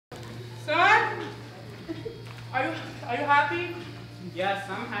Are you happy? Yes,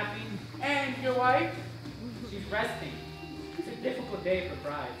 I'm happy. And your wife? She's resting. It's a difficult day for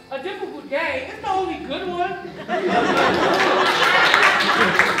brides. A difficult day? It's the only good one.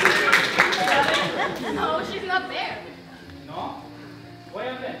 No, she's not there. ¿No? Voy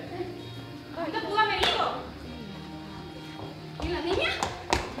a ver. ¿Dónde pudo haber ido? ¿Y la niña?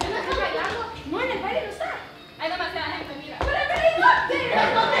 ¿Ya no está bailando? No, en el baile no está. Hay demasiada gente, mira. ¡Pero el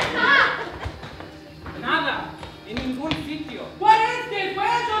helicóptero! ¿Dónde está? Nada. En ningún sitio. What is this?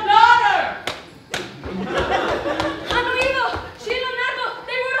 Where's your daughter? ¿Han oído? She and Leonardo,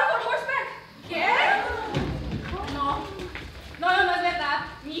 they rode off on horseback. ¿Qué? No. No es verdad.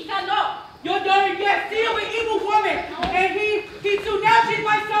 Mi hija no. Your daughter, yes, still an evil woman. And he too, now she's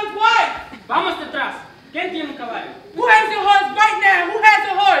my son's wife. Vamos detrás. ¿Quién tiene un caballo? Who has a horse right now? Who has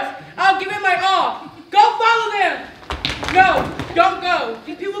a horse? I'll give it my all. Go follow them. No, don't go.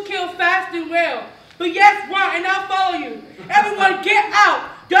 These people kill fast and well. But yes, run, and I'll follow you. Everyone get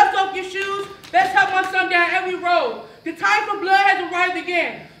out. Dust off your shoes. Let's help my son down every road. The time for blood has arrived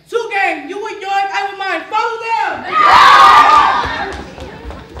again. Two games, you with yours, I with mine. Follow them.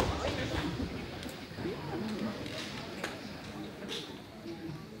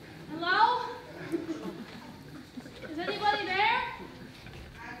 Hello? Is anybody there?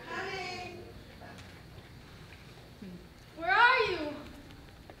 I'm coming. Where are you?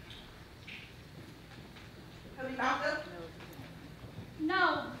 Have you found them?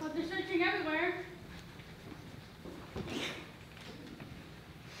 No, but they're searching everywhere.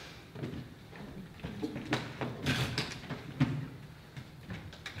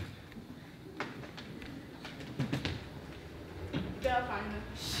 They'll find them.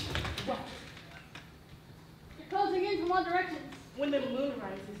 What? They're closing in from all directions. When the moon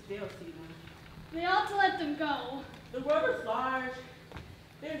rises, they'll see them. They ought to let them go. The world is large.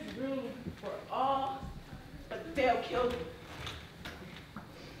 There's room for all, but they'll kill them.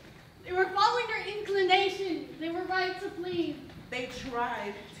 They were following their inclination. They were right to flee. They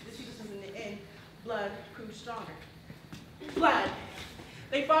tried to deceive us in the end. Blood proved stronger. Blood.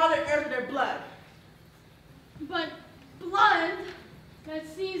 They follow their earth with their blood. But blood that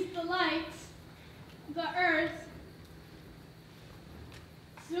sees the light, the earth,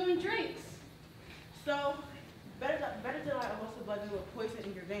 soon drinks. So, better to lie almost the blood than with poison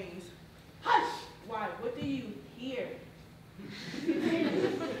in your veins. Hush! Why? What do you hear?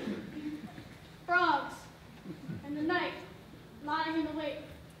 Frogs in the night, lying in the wake.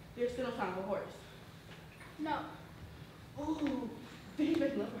 There's still no sign of a horse. No. Ooh,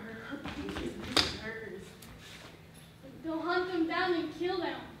 David loved her. Her beauty is hers. They'll hunt them down and kill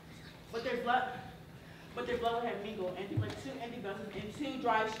them. But their blood will have mingled and like two empty vessels and two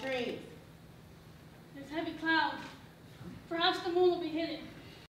dry streams. There's heavy clouds. Perhaps the moon will be hidden.